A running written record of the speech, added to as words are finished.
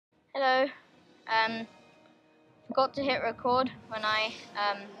Hello. Forgot to hit record when I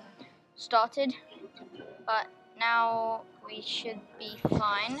started, but now we should be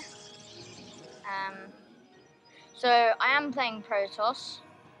fine. So I am playing Protoss,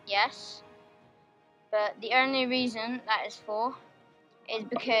 yes, but the only reason that is for is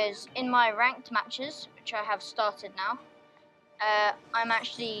because in my ranked matches, which I have started now, I'm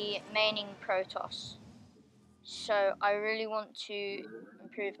actually maining Protoss. So I really want to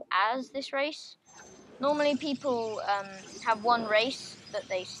improve as this race. Normally people have one race that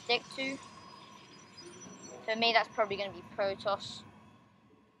they stick to. For me, that's probably going to be Protoss.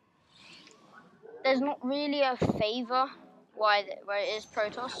 There's not really a favour where it is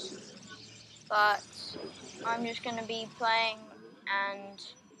Protoss, but I'm just going to be playing, and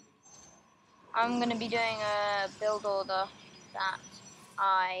I'm going to be doing a build order that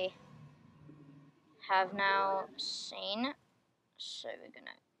I have now seen. So we're going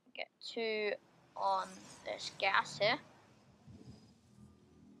to get 2 on this gas here.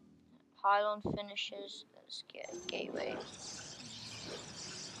 Pylon finishes. Let's get a gateway.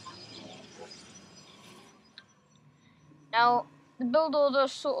 Now, the build order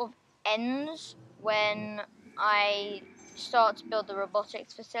sort of ends when I start to build the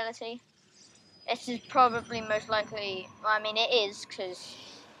robotics facility. This is probably most likely, well, I mean it is, because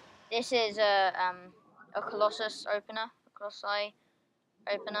this is a Colossus opener, a Colossi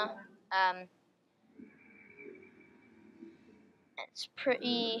opener.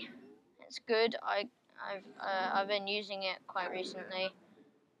 It's good. I've been using it quite recently,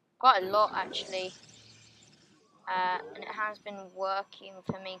 quite a lot actually. And it has been working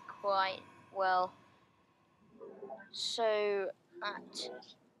for me quite well. So that is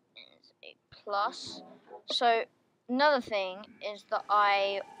a plus. So another thing is that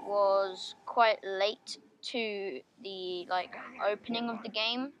I was quite late to the opening of the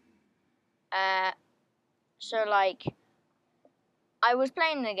game. So I was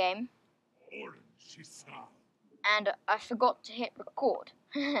playing the game and I forgot to hit record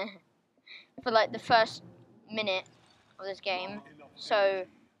for the first minute of this game, so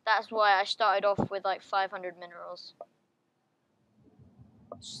that's why I started off with 500 minerals.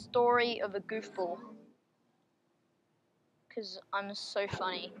 Story of a goofball, because I'm so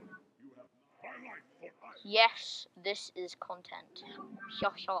funny. Yes, this is content.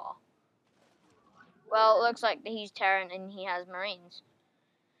 Haha. Well, it looks like he's Terran and he has Marines.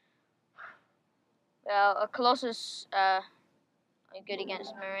 Well, a Colossus are good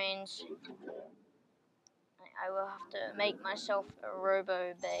against Marines. I will have to make myself a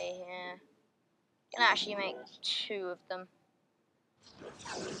Robo Bay here. Can actually make 2 of them.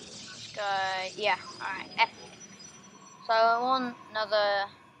 This guy, yeah, alright. So I want another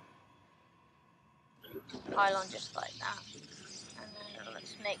pylon just like that. And then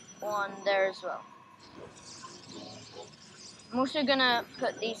let's make 1 there as well. I'm also gonna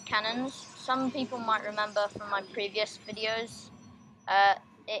put these cannons. Some people might remember from my previous videos.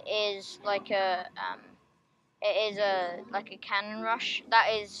 It is like a cannon rush. That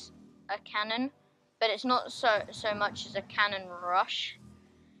is a cannon, but it's not so much as a cannon rush,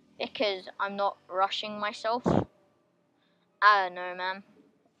 because I'm not rushing myself. I don't know, man.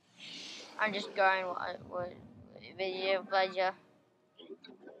 I'm just going what video.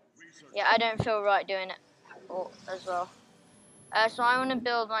 Yeah, I don't feel right doing it as well. So I want to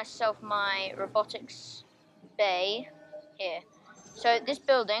build myself my robotics bay here. So this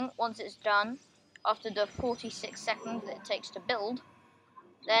building, once it's done, after the 46 seconds that it takes to build,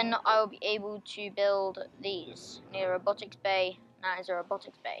 then I will be able to build these near robotics bay. That is a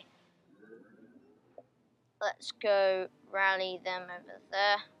robotics bay. Let's go rally them over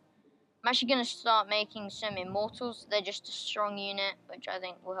there. I'm actually going to start making some immortals. They're just a strong unit, which I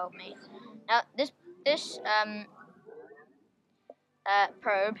think will help me. Now, this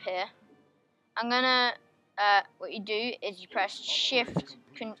probe here, I'm gonna, what you do is you press Shift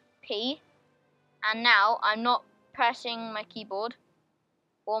P, and now I'm not pressing my keyboard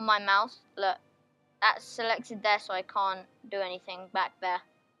or my mouse. Look, that's selected there, so I can't do anything back there,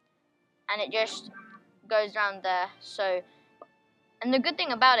 and it just goes around there. So, and the good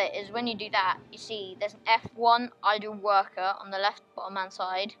thing about it is when you do that, you see there's an F1 idle worker on the left bottom hand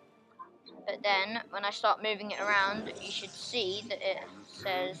side, but then when I start moving it around, you should see that it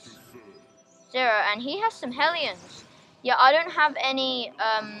says 0, and he has some Hellions. Yeah, I don't have any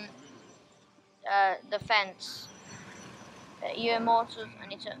defense. You immortals, I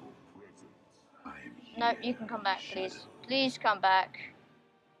need to. No, you can come back, please. Please come back.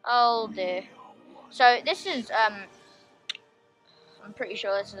 Oh dear. So this is I'm pretty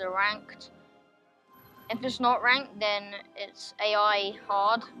sure this is a ranked. If it's not ranked, then it's AI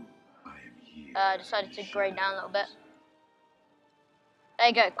hard. decided to grade down a little bit. There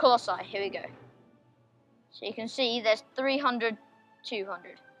you go, Colossi, here we go. So you can see there's 300, 200.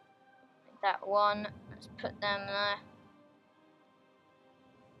 Like that one, let's put them there.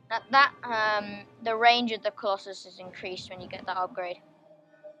 The range of the Colossus is increased when you get that upgrade.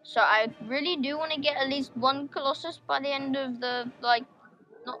 So I really do want to get at least one Colossus by the end of the, like,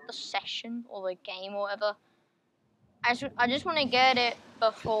 not the session or the game or whatever. I just want to get it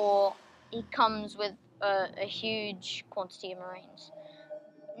before he comes with a huge quantity of Marines.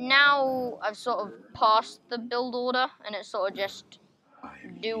 Now I've sort of passed the build order, and it's sort of just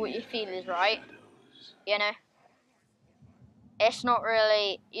do what you feel is right. You know? It's not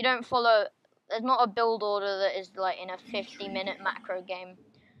really, you don't follow, there's not a build order that is like in a 50-minute macro game.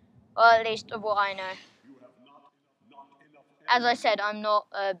 Or at least of what I know. As I said, I'm not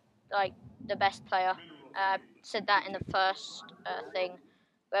like the best player. Said that in the first thing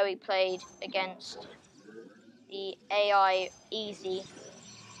where we played against the AI Easy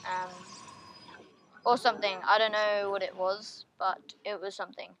or something. I don't know what it was, but it was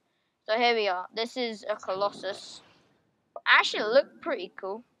something. So here we are. This is a Colossus. Actually, look pretty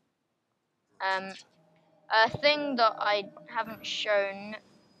cool. A thing that I haven't shown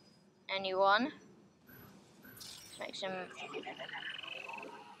anyone. Let's make some.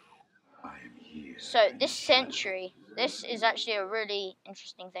 So this sentry, this is actually a really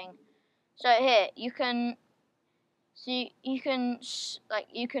interesting thing. So here you can you can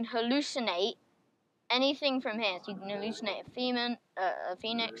hallucinate anything from here. So you can hallucinate a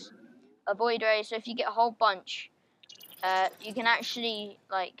phoenix, a void ray. So if you get a whole bunch, you can actually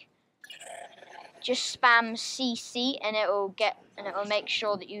like just spam CC and it will make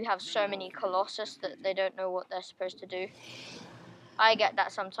sure that you have so many Colossus that they don't know what they're supposed to do. I get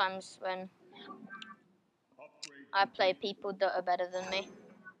that sometimes when I play people that are better than me.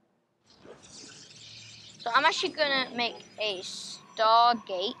 So I'm actually gonna make a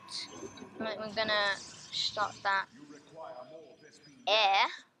Stargate. I'm gonna start that air.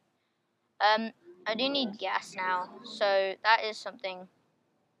 I do need gas now, so that is something.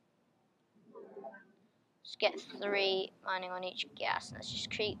 Let's get 3 mining on each gas. Let's just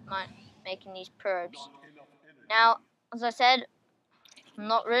keep making these probes. Now, as I said, I'm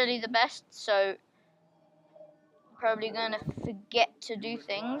not really the best, so probably gonna forget to do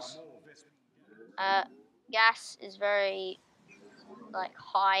things. Gas is very like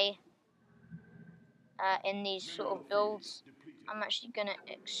high in these sort of builds. I'm actually gonna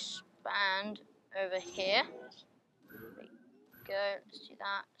expand over here. There we go. Let's do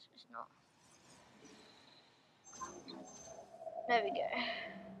that. So it's not. There we go.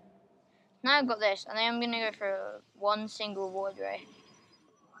 Now I've got this, and then I'm gonna go for one single void ray.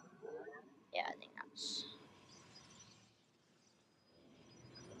 Yeah, I think that's.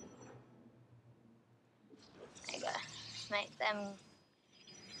 There you go. Let's make them.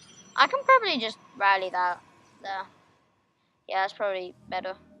 I can probably just rally that there. Yeah, that's probably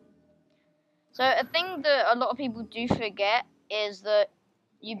better. So a thing that a lot of people do forget is that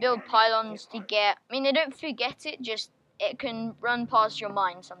you build pylons to get. I mean, they don't forget it. Just it can run past your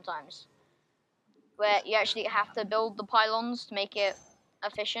mind sometimes, where you actually have to build the pylons to make it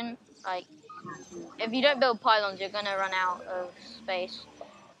efficient. Like, if you don't build pylons, you're gonna run out of space.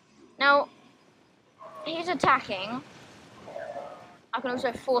 Now, he's attacking. I can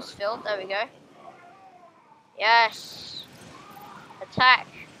also force field. There we go. Yes. Attack.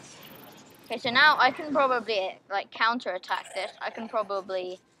 Okay, so now I can probably like counter attack this. I can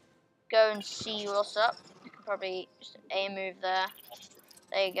probably go and see what's up. I can probably just A move there.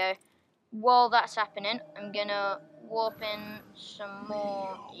 There you go. While that's happening, I'm gonna warp in some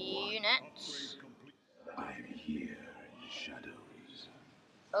more units. I'm here in the shadows.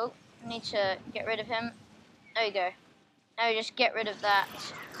 Oh, I need to get rid of him. There you go. Now we just get rid of that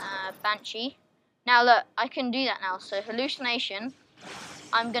Banshee. Now look, I can do that now. So hallucination,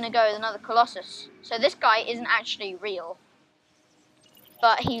 I'm gonna go with another Colossus. So this guy isn't actually real,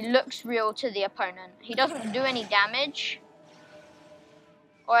 but he looks real to the opponent. He doesn't do any damage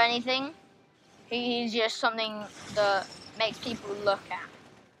or anything. He's just something that makes people look at.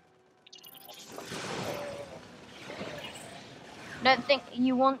 Don't think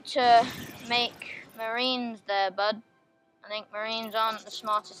you want to make Marines there, bud. I think Marines aren't the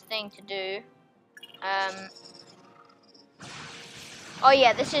smartest thing to do. Oh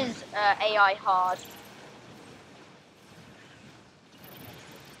yeah, this is AI hard.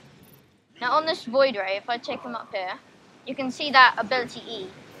 Now on this Void Ray, if I take him up here, you can see that ability E.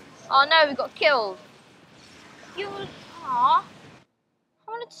 Oh no, we got killed. You, aww. I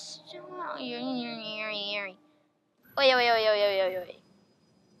wanted to.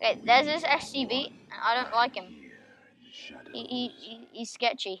 Wait. Okay, there's this SCV, and I don't like him. He's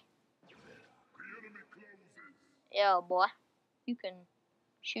sketchy. Yeah, boy. You can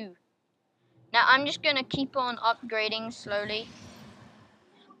shoot. Now, I'm just gonna keep on upgrading slowly.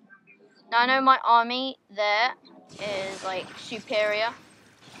 Now, I know my army there is, like, superior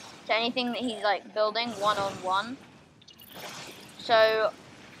to anything that he's, like, building one-on-one. So,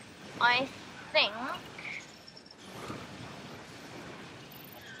 I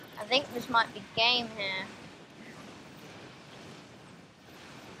think this might be game here.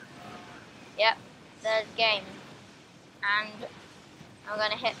 Yep, there's game. And I'm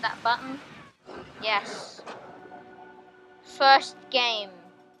gonna hit that button. Yes. First game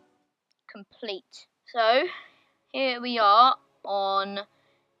complete. So, here we are on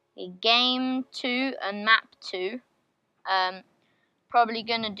game 2 and map 2. Probably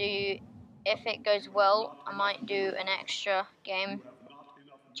gonna do, if it goes well, I might do an extra game.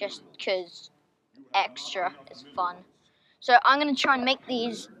 Just because extra is fun. So I'm going to try and make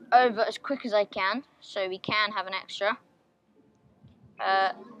these over as quick as I can, so we can have an extra.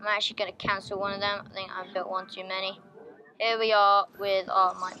 I'm actually going to cancel one of them. I think I've built one too many. Here we are with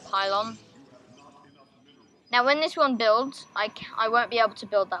my pylon. Now when this one builds, I won't be able to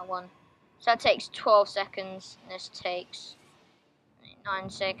build that one. So that takes 12 seconds, and this takes 9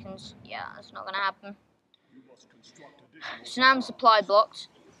 seconds. Yeah, that's not going to happen. So now I'm supply blocked.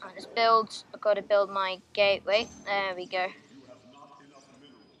 Alright, let's build. I've got to build my gateway. There we go.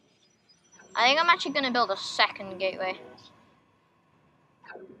 I think I'm actually going to build a second gateway.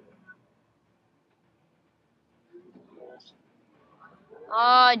 Oh,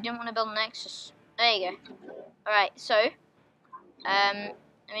 I didn't want to build a nexus. There you go. Alright, so, let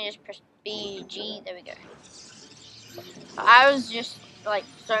me just press BG. There we go. I was just, like,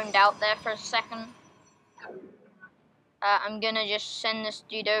 zoned out there for a second. I'm going to just send this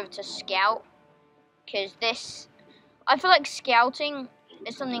dude over to scout. Because this, I feel like scouting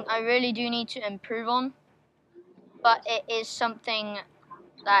is something I really do need to improve on. But it is something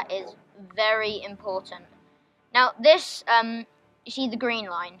that is very important. Now this, you see the green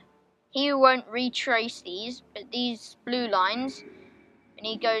line. He won't retrace these, but these blue lines, when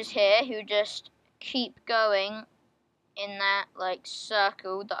he goes here, he'll just keep going in that, like,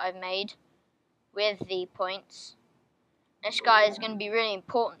 circle that I've made with the points. This guy is going to be really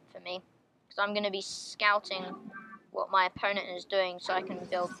important for me, because I'm going to be scouting what my opponent is doing so I can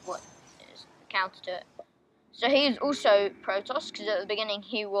build what is the counter to it. So he's also Protoss, because at the beginning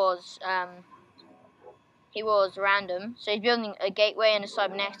he was random. So he's building a gateway and a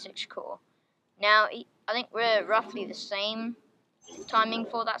cybernetics core. Now, I think we're roughly the same timing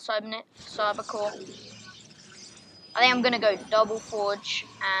for that cyber core. I think I'm going to go double forge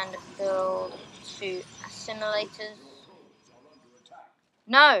and build 2 assimilators.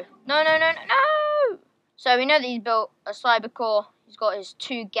 No! So we know that he's built a cyber core. He's got his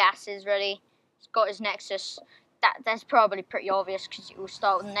 2 gases ready. He's got his nexus. That's probably pretty obvious because it will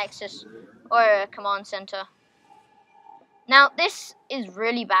start with a nexus or a command center. Now this is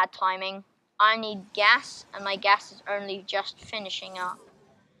really bad timing. I need gas, and my gas is only just finishing up.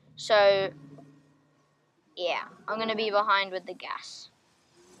 So yeah, I'm going to be behind with the gas.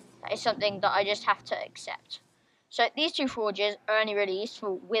 That is something that I just have to accept. So these 2 forges are only really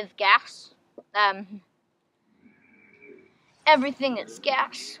useful with gas. Everything that's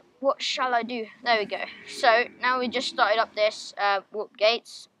gas. What shall I do? There we go. So now we just started up this warp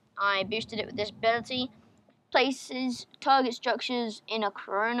gates. I boosted it with this ability. Places target structures in a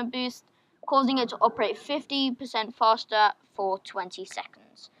corona boost, causing it to operate 50% faster for 20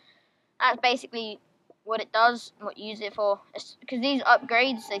 seconds. That's basically what it does and what you use it for. Because these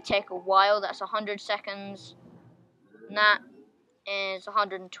upgrades, they take a while. That's 100 seconds. And that is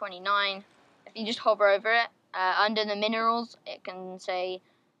 129. If you just hover over it, under the minerals, it can say,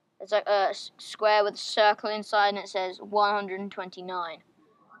 there's like a square with a circle inside and it says 129.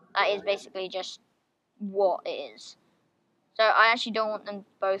 That is basically just what it is. So I actually don't want them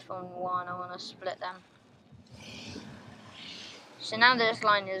both on one, I want to split them. So now this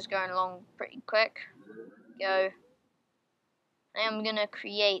line is going along pretty quick. Go. And I'm going to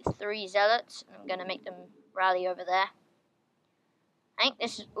create 3 zealots, and I'm going to make them rally over there. I think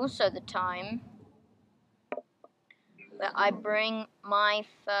this is also the time where I bring my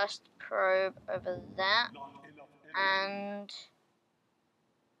first probe over there, and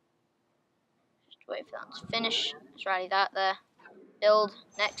just wait for that to finish. Let's rally that there. Build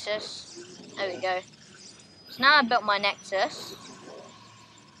Nexus. There we go. So now I've built my Nexus.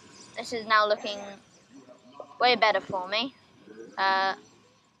 This is now looking way better for me.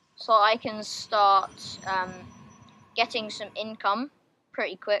 So I can start getting some income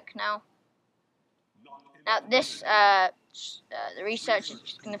pretty quick now. Now this, the research is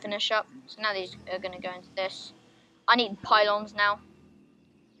just going to finish up. So now these are going to go into this. I need pylons now.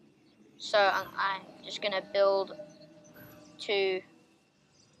 So I'm just going to build 2. There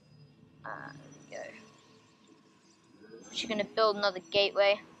we go. Just going to build another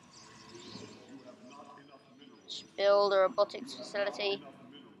gateway. Just build a robotics facility.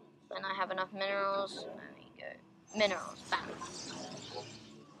 When I have enough minerals. There we go. Minerals. Bam.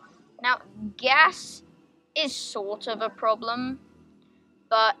 Now, gas is sort of a problem.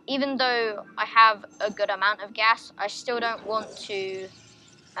 But even though I have a good amount of gas, I still don't want to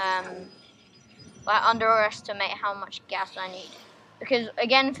underestimate how much gas I need. Because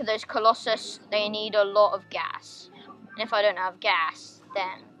again, for those Colossus, they need a lot of gas. And if I don't have gas,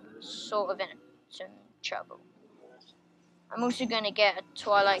 then sort of in some trouble. I'm also going to get a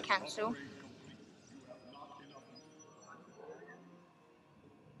Twilight Cancel.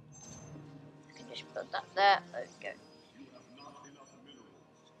 I can just put that there. There we go.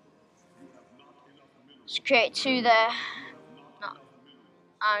 Let's create 2 there. No,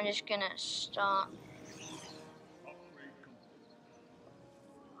 I'm just going to start.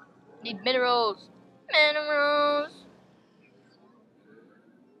 Need minerals. Minerals.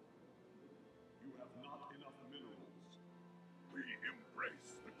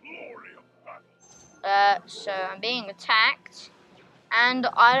 So I'm being attacked, and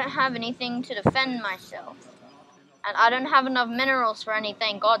I don't have anything to defend myself, and I don't have enough minerals for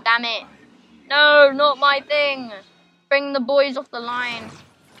anything. God damn it! No, not my thing. Bring the boys off the line.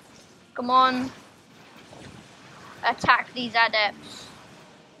 Come on, attack these adepts.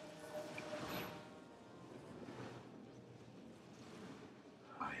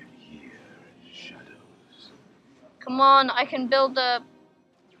 I am here in shadows. Come on, I can build a.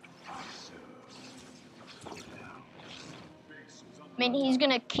 I mean, he's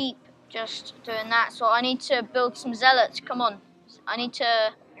gonna keep just doing that, so I need to build some zealots. Come on, I need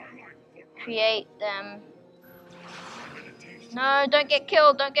to create them. No, don't get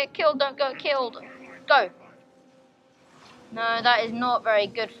killed, don't get killed, don't get killed. Go. No, that is not very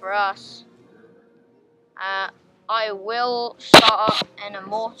good for us. I will start up an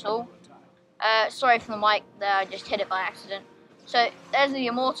immortal. Sorry for the mic there, I just hit it by accident. So, there's the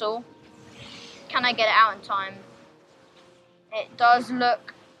immortal. Can I get it out in time? It does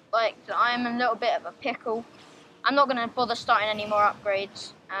look like I'm a little bit of a pickle. I'm not going to bother starting any more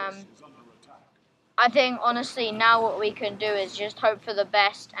upgrades. I think, honestly, now what we can do is just hope for the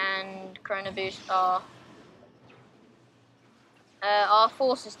best and Corona boost our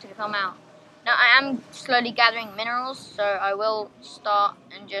forces to come out. Now, I am slowly gathering minerals, so I will start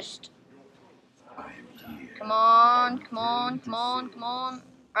and just... Come on, come on, come on, come on.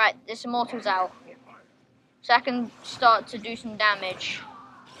 Right, this immortal's out. So I can start to do some damage.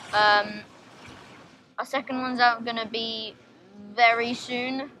 Our second one's out going to be very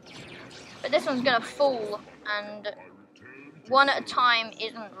soon. But this one's going to fall, and one at a time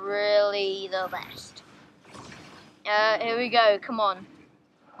isn't really the best. Here we go, come on.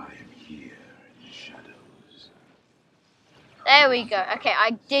 I am here in shadows. There we go. Okay,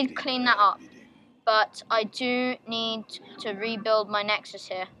 I did clean that up. But I do need to rebuild my Nexus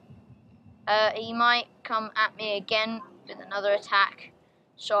here. He might come at me again with another attack.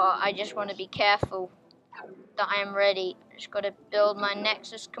 So I just want to be careful that I am ready. Just got to build my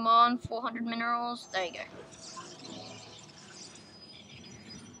Nexus. Come on, 400 minerals. There you go.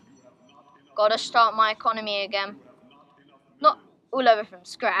 Got to start my economy again. Not all over from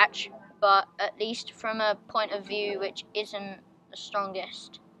scratch, but at least from a point of view which isn't the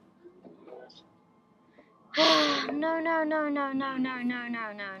strongest. No, no, no, no, no, no, no, no,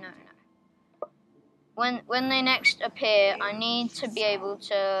 no, no. When they next appear, I need to be able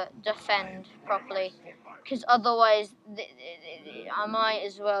to defend properly, because otherwise I might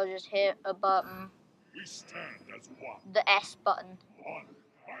as well just hit a button, the S button.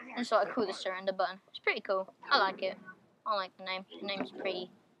 That's what I call the surrender button. It's pretty cool. I like it. I like the name. The name's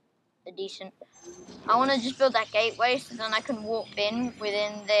pretty decent. I want to just build that gateway so then I can warp in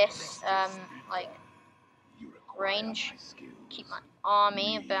within this like range. Keep my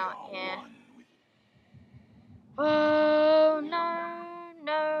army about here. Oh no,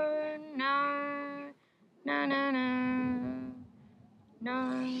 no, no, no, no, no, no.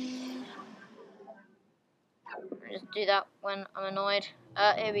 I just do that when I'm annoyed.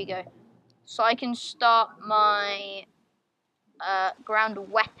 Here we go. So I can start my ground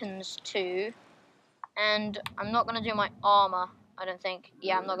weapons too. And I'm not going to do my armor, I don't think.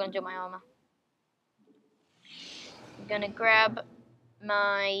 Yeah, I'm not going to do my armor. I'm going to grab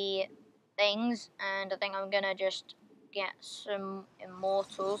my things, and I think I'm going to just get some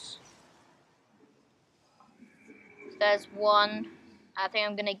immortals. There's one. I think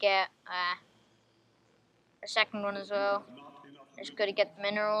I'm gonna get a second one as well. Just gotta get the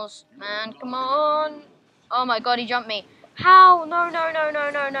minerals, man. Come on! Oh my god, he jumped me. How? No, no, no, no,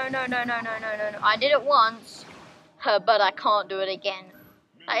 no, no, no, no, no, no, no, no, no. I did it once, but I can't do it again.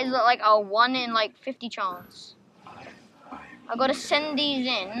 That is like a 1 in like 50 chance. I gotta send these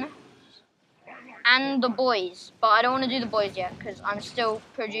in, and the boys, but I don't want to do the boys yet because I'm still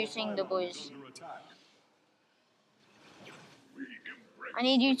producing the boys. I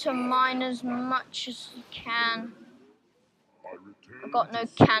need you to mine as much as you can. I've got no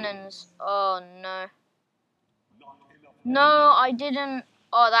cannons. Oh no. No, I didn't.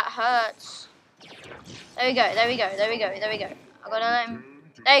 Oh, that hurts. There we go, there we go, there we go, there we go. I gotta let him.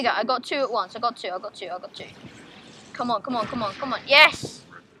 There you go, I got 2 at once. I got two. Come on, come on, come on, come on. Yes!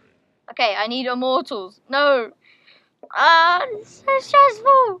 Okay, I need immortals. No! Ah, it's so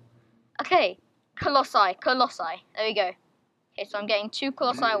stressful. Okay, Colossi. There we go. Okay, so I'm getting 2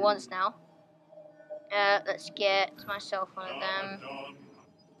 Colossi at once now. Let's get myself one of them.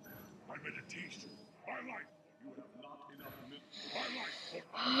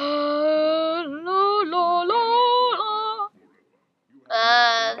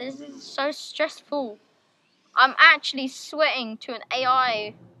 This is so stressful. I'm actually sweating to an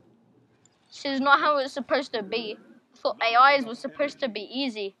AI. This is not how it's supposed to be. I thought AIs was supposed to be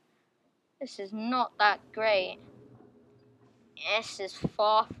easy. This is not that great. This is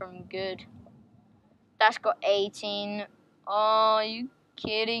far from good. That's got 18. Oh, are you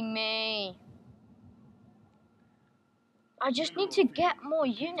kidding me? I just need to get more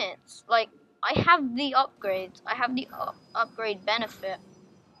units. Like, I have the upgrades. I have the upgrade benefit.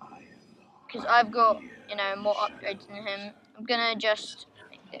 Because I've got, you know, more upgrades than him. I'm gonna just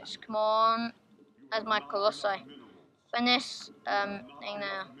make this. Come on. That's my Colossi. And this thing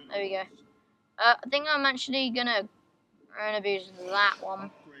there. There we go. I think I'm actually gonna renovate that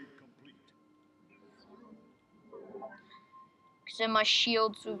one. Because then my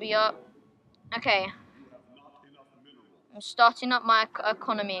shields will be up. Okay. I'm starting up my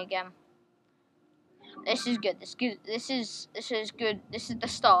economy again. This is good. This is good. This is the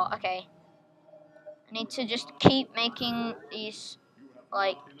start. Okay. I need to just keep making these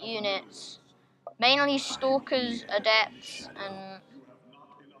like units. Mainly stalkers, adepts, and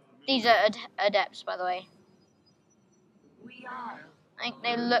these are adepts, by the way. I think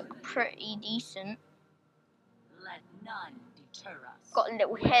they look pretty decent. Let none deter us. Got a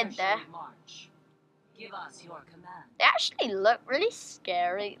little head there. Give us your command. They actually look really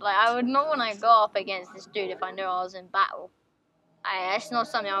scary. Like, I would not want to go up against this dude if I knew I was in battle. That's not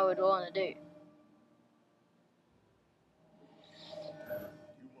something I would want to do.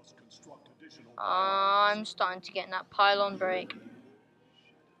 I'm starting to get in that pylon break.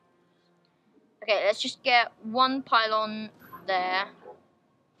 Okay, let's just get 1 pylon there.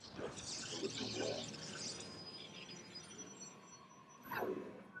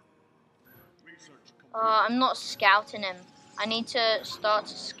 I'm not scouting him. I need to start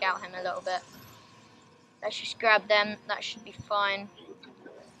to scout him a little bit. Let's just grab them. That should be fine.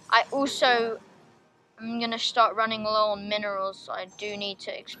 I'm going to start running low on minerals, so I do need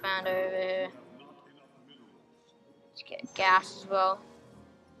to expand over here. Let's get gas as well.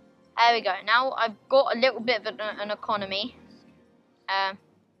 There we go. Now I've got a little bit of an economy. I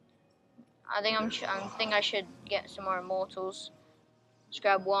think I should get some more immortals. Let's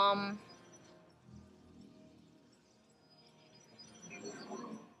grab 1.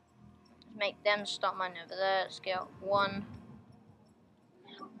 Make them start mine over there. Let's get 1.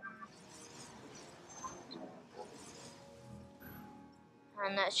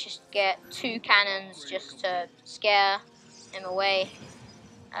 And let's just get 2 cannons just to scare him away.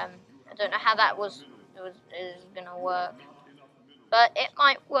 I don't know how that is gonna work, but it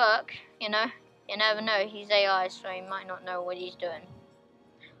might work. You know, you never know. He's AI, so he might not know what he's doing.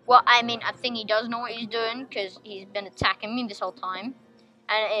 Well, I mean, I think he does know what he's doing because he's been attacking me this whole time,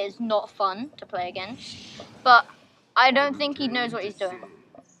 and it is not fun to play against. But I don't think he knows what he's doing.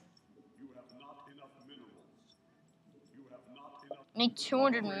 Need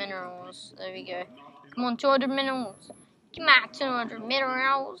 200 minerals. There we go. Come on, 200 minerals. Come on, 200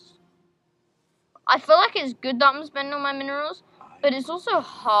 minerals. I feel like it's good that I'm spending all my minerals, but it's also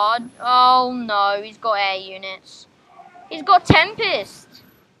hard. Oh no, he's got air units. He's got Tempest.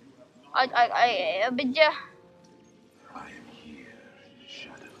 But yeah.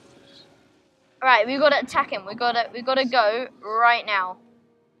 Right, we gotta attack him. We gotta go right now.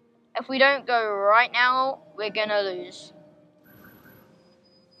 If we don't go right now, we're gonna lose.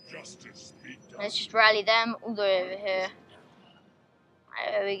 Let's just rally them all the way over here.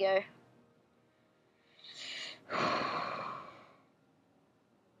 Right, there we go.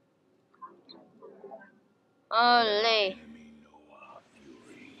 Holy.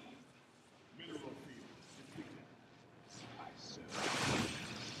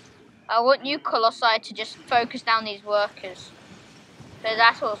 I want you Colossi to just focus down these workers. Because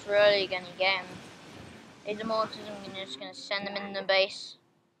that's what's really going to get him. These immortals, I'm just going to send them in the base.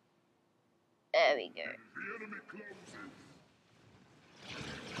 There we go.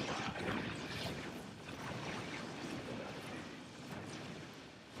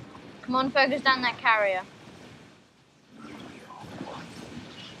 Come on, focus down that carrier.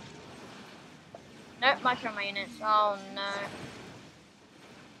 Nope, mushroom my units. Oh no.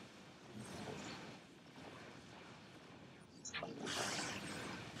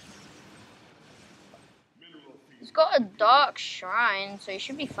 He's got a dark shrine, so he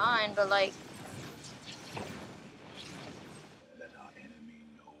should be fine, but like... Let our enemy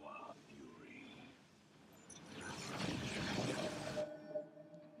know our fury.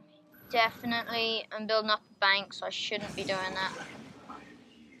 Definitely, I'm building up a bank, so I shouldn't be doing that.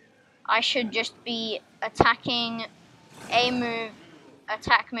 I should just be attacking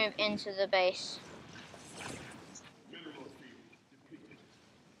attack move into the base.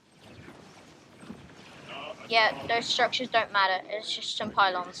 Yeah, those structures don't matter, it's just some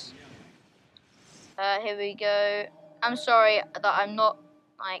pylons. Here we go. I'm sorry that I'm not,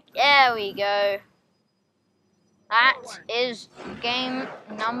 like, there we go. That is game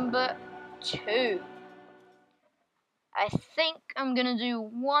number 2. I think I'm gonna do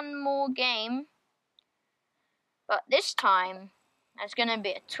one more game, but this time there's gonna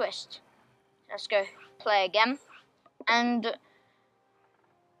be a twist. Let's go play again, and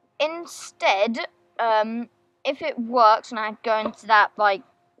instead, if it works and I go into that like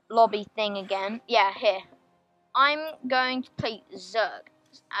lobby thing again, yeah, here, I'm going to play Zerg,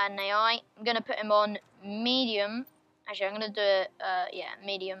 an AI. I'm gonna put him on medium. Actually, I'm gonna do it, yeah,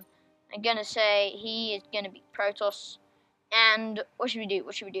 medium. I'm gonna say he is gonna be Protoss. And what should we do?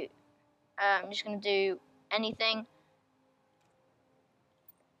 What should we do? I'm just gonna do anything.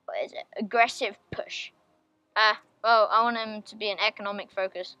 What is it? Aggressive push. Well, I want him to be an economic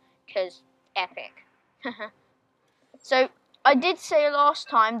focus, because epic. So, I did say last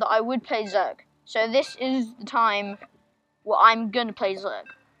time that I would play Zerg. So this is the time where I'm gonna play Zerg.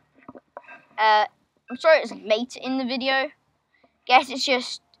 I'm sorry it's late in the video. Guess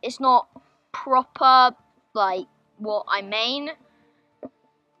it's not proper, like, what I main.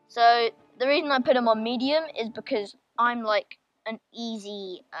 So, the reason I put him on medium is because I'm, like, an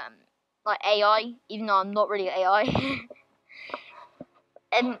easy, like, AI, even though I'm not really AI.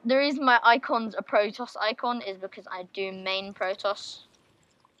 And the reason my icon's a Protoss icon is because I do main Protoss.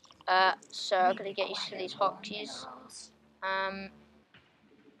 So I'm gonna get used to these hotkeys.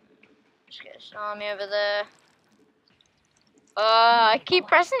 Just get this army over there. I keep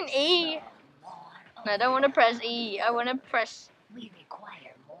pressing E. No, I don't want to press E. I want to press. We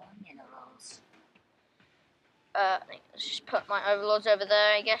require more minerals. Let's just put my overlords over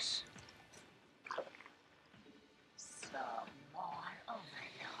there, I guess. Some more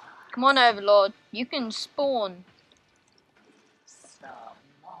overlord. Come on, overlord. You can spawn. Some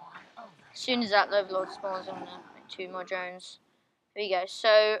more overlord. As soon as that overlord spawns, I'm gonna make 2 more drones. Here we go.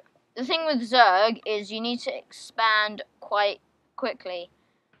 So the thing with Zerg is you need to expand quite quickly.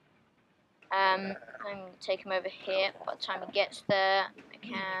 I'm gonna take him over here. By the time he gets there, I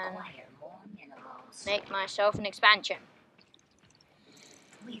can Require more minerals. make myself an expansion.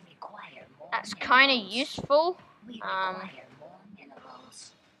 We require more That's kind of minerals. useful. We require more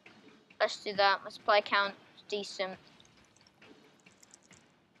minerals. Let's do that. My supply count is decent.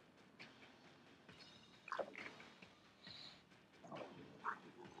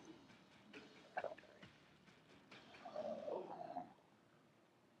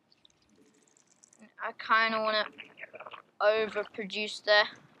 I kind of want to overproduce there.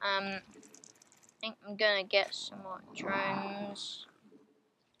 I think I'm gonna get some more drones.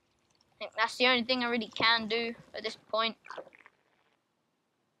 I think that's the only thing I really can do at this point.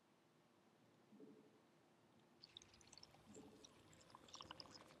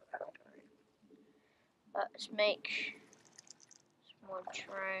 Let's make some more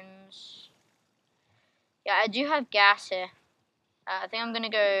drones. Yeah, I do have gas here. I think I'm gonna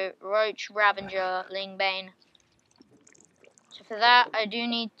go Roach, Ravager, Lingbane. So for that, I do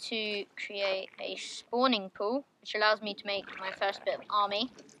need to create a spawning pool, which allows me to make my first bit of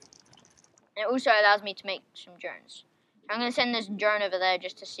army. And it also allows me to make some drones. I'm gonna send this drone over there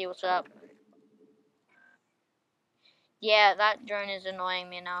just to see what's up. Yeah, that drone is annoying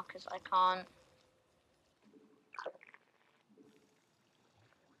me now because I can't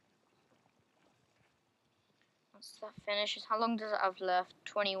Once that finishes, how long does it have left?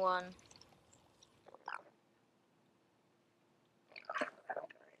 21.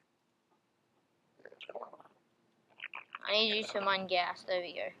 I need you to mine gas. There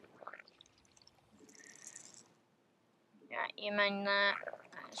we go. Right, you mine that.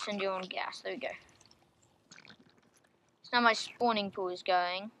 Send you on gas. There we go. So now my spawning pool is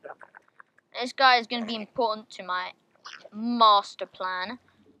going. This guy is going to be important to my master plan.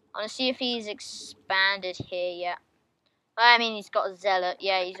 I want to see if he's expanded here yet. I mean, he's got a zealot.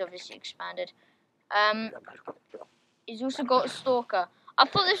 Yeah, he's obviously expanded. He's also got a stalker. I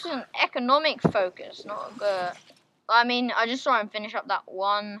thought this was an economic focus, not a... I mean, I just saw him finish up that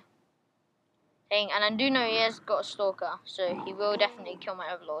one thing, and I do know he has got a stalker, so he will definitely kill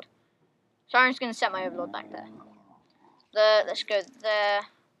my overlord. So I'm just going to set my overlord back there. Let's go there.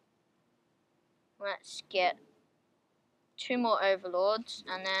 Let's get 2 more overlords,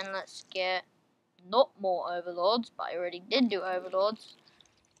 and then let's get not more overlords, but I already did do overlords.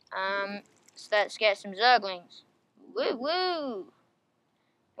 So let's get some zerglings. Woo woo!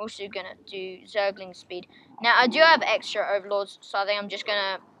 Also gonna do zergling speed. Now I do have extra overlords, so I think I'm just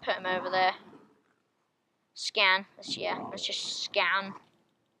gonna put them over there. Scan. Let's just scan.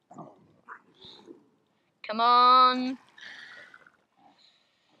 Come on.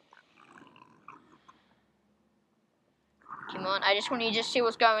 Come on, I just want you to just see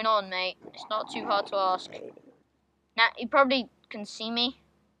what's going on, mate. It's not too hard to ask. Now, you probably can see me.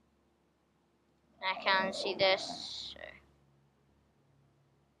 I can see this.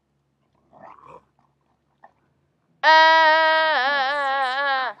 Under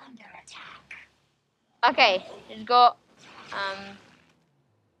attack. Okay, he's got, I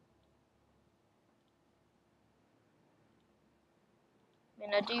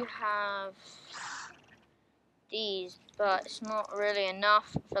mean, I do have these, but it's not really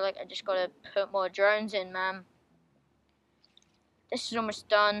enough. I feel like I just gotta put more drones in, man. This is almost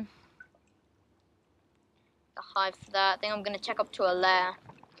done. The hive for that. I think I'm gonna check up to a lair.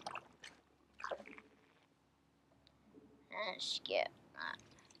 And skip that.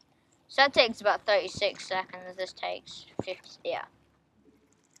 So that takes about 36 seconds. This takes 50. Yeah.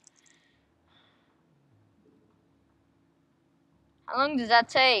 How long does that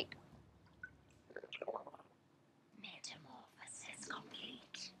take? Metamorphosis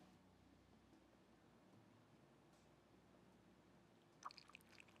complete.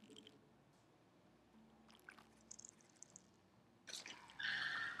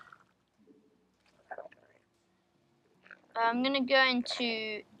 I'm gonna go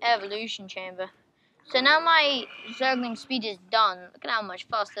into evolution chamber. So now my zergling speed is done. Look at how much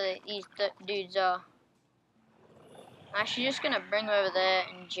faster these dudes are. I'm actually just gonna bring them over there,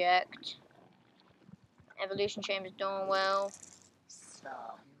 inject. Evolution chamber's doing well.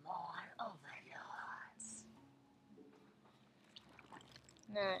 Spawn more overlords.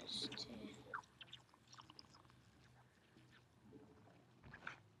 Nice.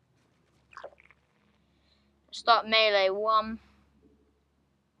 Start melee 1.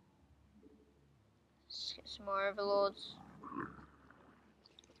 Let's get some more overlords.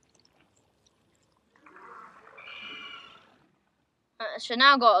 So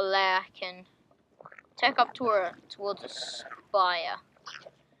now I've got a lair I can take up towards a spire.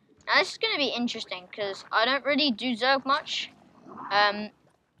 Now this is going to be interesting because I don't really do zerg much. I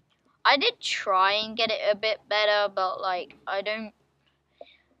did try and get it a bit better, but like I don't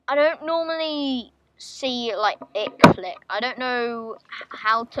normally see like it click. I don't know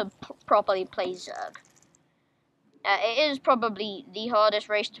how to properly play zerg. It is probably the hardest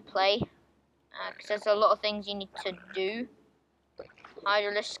race to play because there's a lot of things you need to do.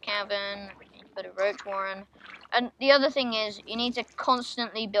 Hydralisk cavern, you need to put a roach warren, and the other thing is you need to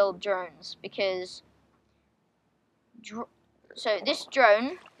constantly build drones because so this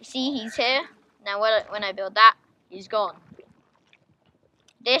drone, you see he's here. Now when I build that, he's gone.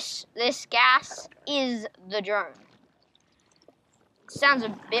 This gas is the drone. It sounds a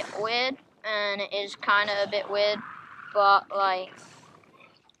bit weird, and it is kind of a bit weird, but like,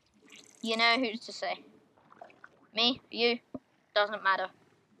 you know who's to say? Me? You? Doesn't matter.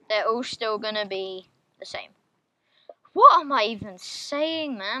 They're all still gonna be the same. What am I even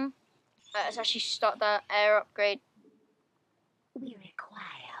saying, man? Let's actually start that air upgrade. We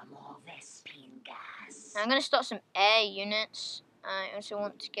require more Vespine gas. I'm gonna start some air units. I also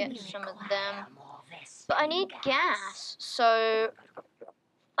want to get some of them. But I need gas, so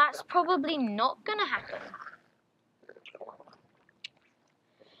that's probably not gonna happen.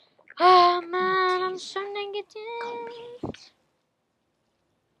 Oh man, I'm so negative.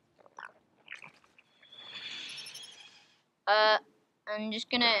 I'm just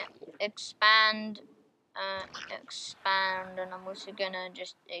gonna expand expand, and I'm also gonna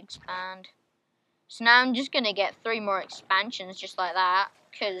just expand. So now I'm just gonna get 3 more expansions just like that,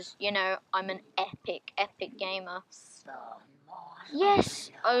 because, you know, I'm an epic gamer.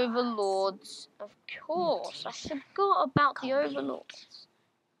 Yes, overlords, of course. I forgot about the overlords.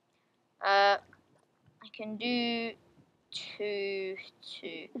 I can do 2.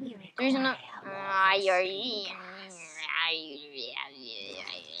 The reason I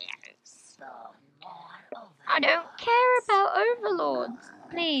don't care about overlords.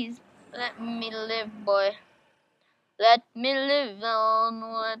 Please, let me live, boy. Let me live on,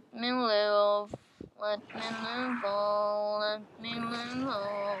 let me live. Let me live on, let me live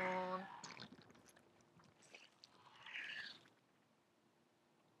on.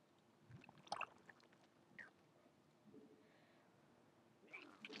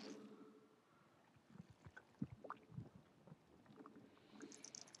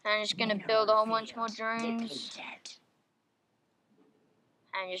 I'm just gonna build a whole bunch more drones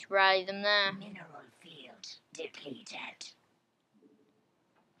and just rally them there. Mineral field depleted.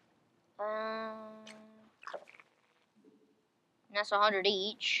 And that's 100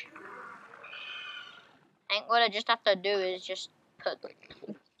 each. I think what I just have to do is just put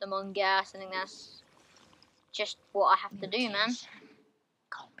them on gas. I think that's just what I have to do, man.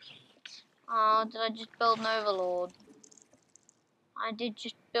 Complete. Oh, did I just build an overlord? I did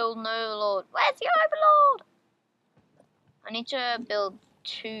just build an overlord. Where's the overlord? I need to build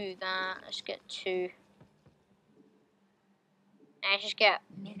 2 that. Let's get 2. Let's just get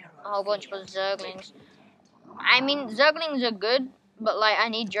a whole bunch of zerglings. I mean, zerglings are good, but like I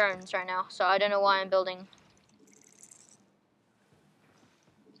need drones right now, so I don't know why I'm building.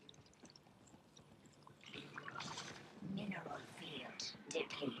 Mineral field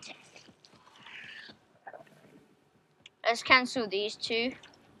depleted. Let's cancel these 2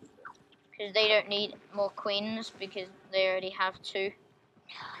 because they don't need more queens because they already have 2.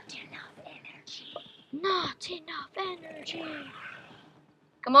 Not enough energy. Not enough energy.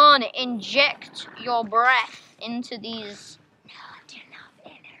 Come on, inject your breath into these Not enough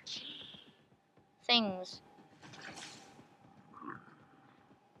energy. things.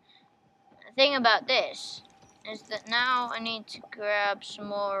 The thing about this is that now I need to grab some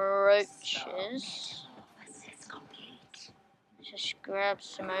more roaches. Metamorphosis complete. Just grab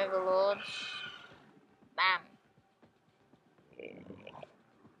some overlords. Bam.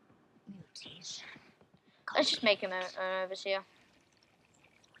 Mutation. Let's just make him an overseer.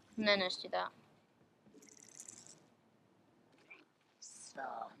 And then let's do that. Spawn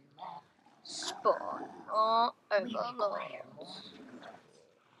more. Spawn more We require more. overlords.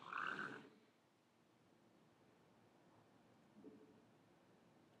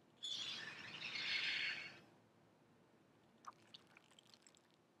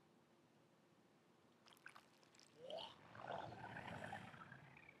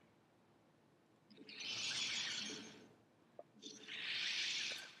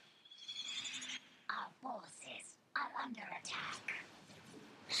 Our forces are under attack.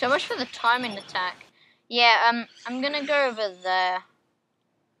 So much for the timing attack. Yeah, I'm gonna go over there.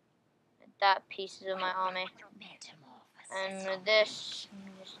 That pieces of my army. Metamorphosis. And with this,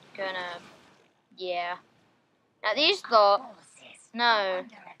 I'm just gonna, yeah. Now these lot, Forces no, are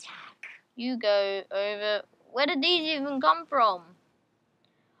under attack. you go over. Where did these even come from?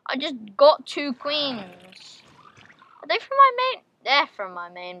 I just got 2 queens. Are they from my main? They're from my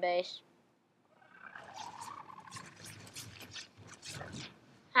main base.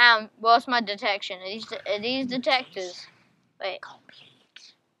 What's my detection? Are these detectors? Wait,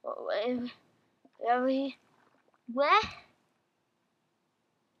 Complete. are we? Where?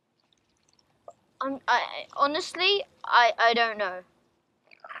 Honestly, I don't know.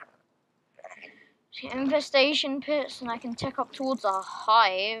 Infestation pits, and I can take up towards a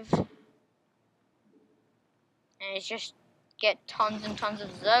hive. And it's just get tons and tons of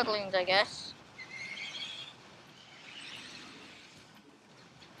zerglings, I guess.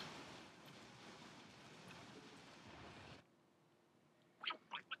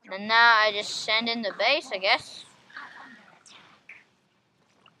 And now I just send in the base, I guess.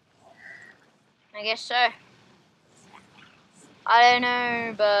 I guess so. I don't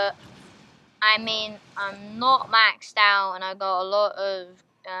know, but I mean, I'm not maxed out, and I got a lot of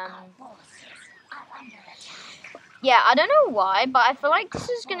yeah, I don't know why, but I feel like this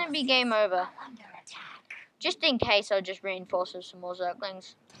is gonna be game over. Just in case, I'll just reinforce with some more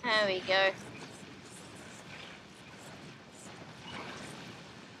zerglings. There we go.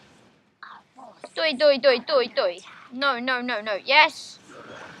 Doi, doi, doi, doi, doi. No, no, no, no. Yes!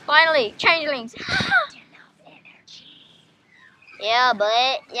 Finally, changelings. Yeah,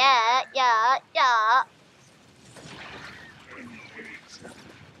 boy. Yeah, yeah, yeah.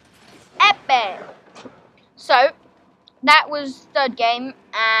 bad. So, that was third game,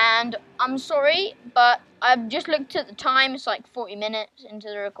 and I'm sorry, but I've just looked at the time. It's like 40 minutes into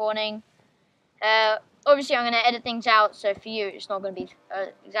the recording. Obviously, I'm going to edit things out, so for you, it's not going to be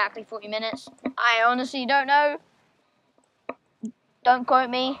exactly 40 minutes. I honestly don't know. Don't quote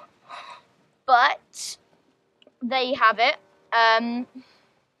me. But, there you have it.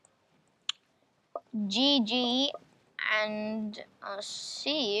 GG, and I'll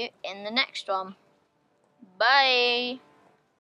see you in the next one. Bye.